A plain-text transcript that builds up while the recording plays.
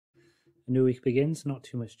A new week begins, not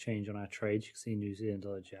too much change on our trades. You can see New Zealand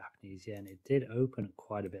dollar, Japanese yen. It did open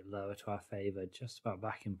quite a bit lower to our favor, just about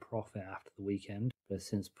back in profit after the weekend, but has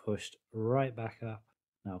since pushed right back up,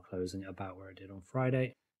 now closing about where it did on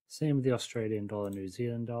Friday. Same with the Australian dollar, New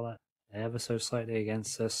Zealand dollar, ever so slightly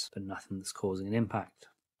against us, but nothing that's causing an impact.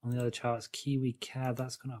 On the other charts, Kiwi CAD,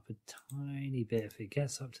 that's gone up a tiny bit. If it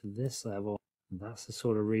gets up to this level, that's the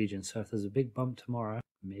sort of region. So if there's a big bump tomorrow,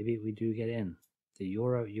 maybe we do get in. The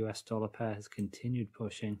euro US dollar pair has continued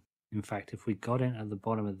pushing. In fact, if we got in at the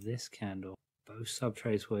bottom of this candle, both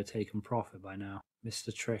subtrades would have taken profit by now. Missed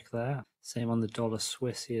a trick there. Same on the dollar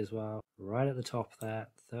Swissy as well. Right at the top there,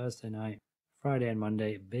 Thursday night, Friday and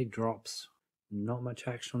Monday, big drops. Not much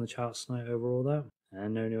action on the charts tonight overall though,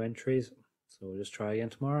 and no new entries. So we'll just try again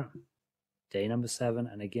tomorrow. Day number 7,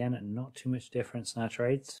 and again, not too much difference in our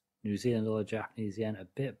trades. New Zealand dollar, Japanese yen, a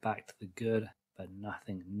bit back to the good, but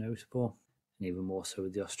nothing notable. And even more so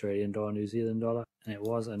with the Australian dollar, New Zealand dollar. And it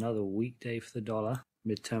was another weak day for the dollar.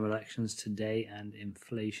 Midterm elections today and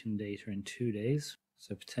inflation data in 2 days.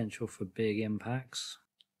 So potential for big impacts.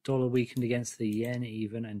 Dollar weakened against the yen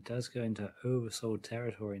even and does go into oversold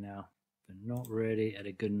territory now, but not really at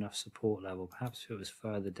a good enough support level. Perhaps if it was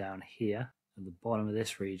further down here at the bottom of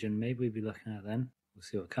this region, maybe we'd be looking at then. We'll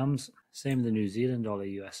see what comes. Same with the New Zealand dollar,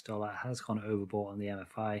 US dollar. It has gone overbought on the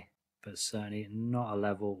MFI, but certainly not a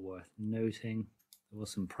level worth noting. There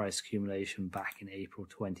was some price accumulation back in April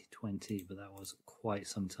 2020, but that was quite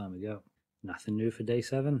some time ago. Nothing new for day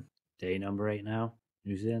 7. Day number 8 now.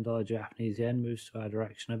 New Zealand dollar, Japanese yen moves to our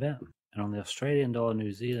direction a bit. And on the Australian dollar,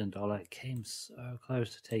 New Zealand dollar, it came so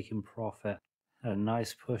close to taking profit. Had a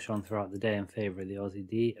nice push on throughout the day in favour of the Aussie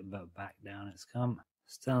D, but back down it's come.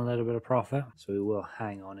 Still a little bit of profit, so we will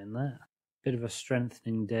hang on in there. Bit of a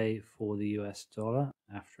strengthening day for the US dollar.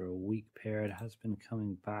 After a weak period, has been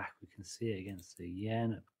coming back. We can see it against the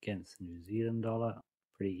yen, against the New Zealand dollar.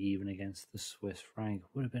 Pretty even against the Swiss franc.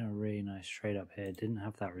 Would have been a really nice trade up here. Didn't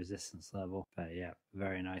have that resistance level, but yeah,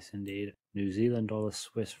 very nice indeed. New Zealand dollar,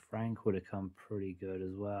 Swiss franc would have come pretty good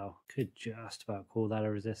as well. Could just about call that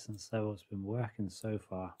a resistance level. It's been working so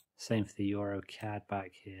far. Same for the euro CAD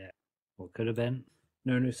back here. What could have been?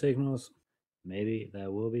 No new signals. Maybe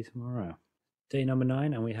there will be tomorrow. Day number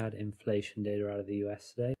 9, and we had inflation data out of the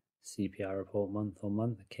US today. CPI report month on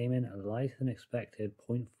month came in lighter than expected,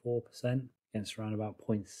 0.4%. Against around about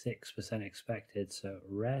 0.6% expected, so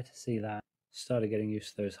rare to see that. Started getting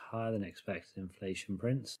used to those higher than expected inflation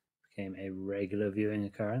prints. Became a regular viewing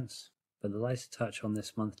occurrence. But the lighter touch on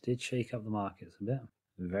this month did shake up the markets a bit.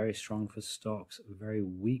 Very strong for stocks, very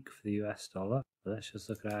weak for the US dollar. But let's just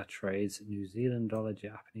look at our trades. New Zealand dollar,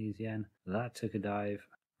 Japanese yen, that took a dive,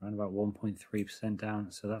 around about 1.3%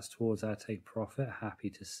 down, so that's towards our take profit. Happy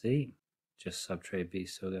to see. Just subtrade B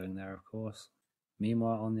still going there, of course.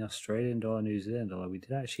 Meanwhile, on the Australian dollar, New Zealand dollar, we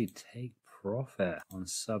did actually take profit on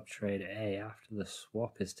subtrade A after the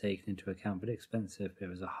swap is taken into account. But expensive. It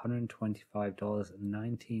was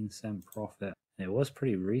 $125.19 profit. And it was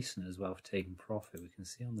pretty recent as well for taking profit. We can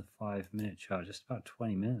see on the 5-minute chart just about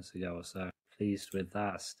 20 minutes ago or so. Pleased with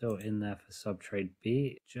that. Still in there for subtrade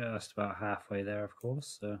B. Just about halfway there, of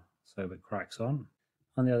course. So it cracks on.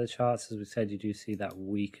 On the other charts, as we said, you do see that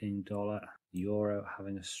weakening dollar. Euro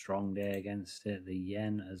having a strong day against it, the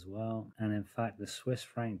yen as well, and in fact the Swiss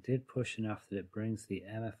franc did push enough that it brings the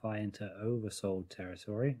MFI into oversold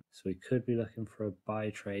territory, so we could be looking for a buy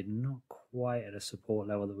trade, not quite at a support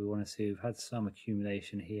level that we want to see. We've had some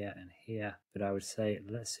accumulation here and here, but I would say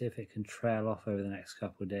let's see if it can trail off over the next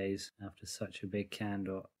couple of days after such a big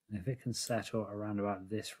candle. And if it can settle around about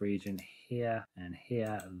this region here and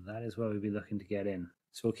here, that is where we'll be looking to get in.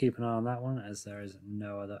 So we'll keep an eye on that one, as there is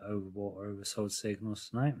no other overbought or oversold signals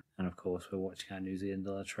tonight. And of course, we're watching our New Zealand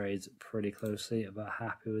dollar trades pretty closely, but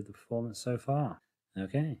happy with the performance so far.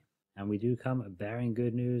 Okay, and we do come bearing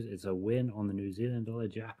good news. It's a win on the New Zealand dollar,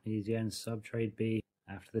 Japanese yen subtrade B.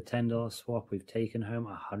 After the $10 swap, we've taken home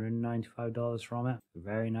 $195 from it.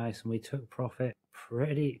 Very nice, and we took profit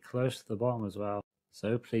pretty close to the bottom as well.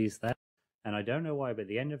 So pleased there. And I don't know why, but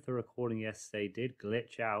the end of the recording yesterday did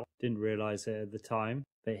glitch out. Didn't realize it at the time.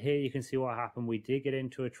 But here you can see what happened. We did get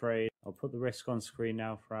into a trade. I'll put the risk on screen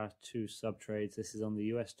now for our 2 sub trades. This is on the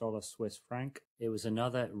US dollar, Swiss franc. It was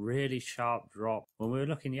another really sharp drop. When we were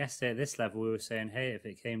looking yesterday at this level, we were saying, hey, if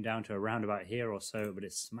it came down to around about here or so, but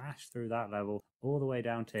it smashed through that level all the way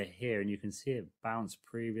down to here. And you can see it bounced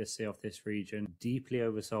previously off this region, deeply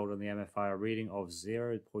oversold on the MFI, a reading of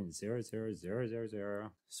 0.00000.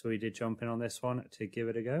 So we did jump in on this one to give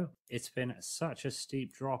it a go. It's been such a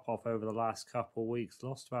steep drop off over the last couple of weeks,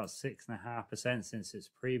 lost about 6.5% since its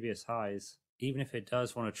previous highs. Even if it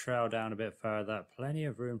does want to trail down a bit further, plenty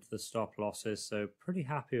of room to the stop losses, so pretty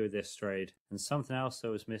happy with this trade. And something else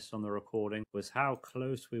that was missed on the recording was how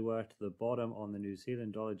close we were to the bottom on the New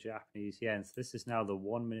Zealand dollar Japanese yen. So this is now the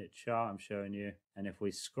 1 minute chart I'm showing you. And if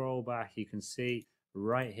we scroll back, you can see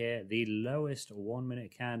right here, the lowest 1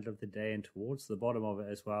 minute candle of the day and towards the bottom of it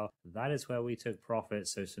as well. That is where we took profit.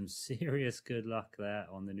 So some serious good luck there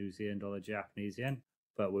on the New Zealand dollar Japanese yen,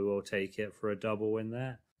 but we will take it for a double win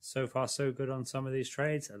there. So far so good on some of these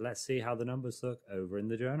trades. Let's see how the numbers look over in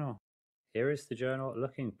the journal. Here is the journal,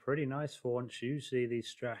 looking pretty nice for once. Usually these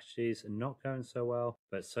strategies are not going so well,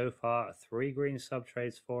 but so far 3 green sub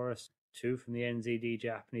trades for us. 2 from the NZD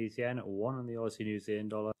Japanese yen, 1 on the Aussie New Zealand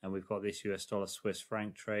dollar, and we've got this US dollar Swiss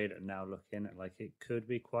franc trade now looking like it could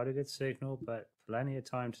be quite a good signal, but plenty of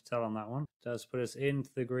time to tell on that one. Does put us into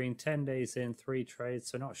the green, 10 days in, 3 trades,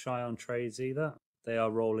 so not shy on trades either. They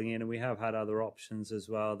are rolling in, and we have had other options as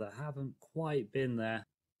well that haven't quite been there,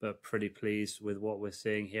 but pretty pleased with what we're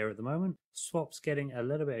seeing here at the moment. Swaps getting a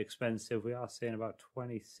little bit expensive. We are seeing about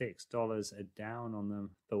 $26 a down on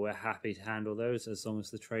them, but we're happy to handle those as long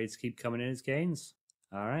as the trades keep coming in as gains.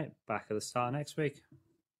 All right, back at the start next week.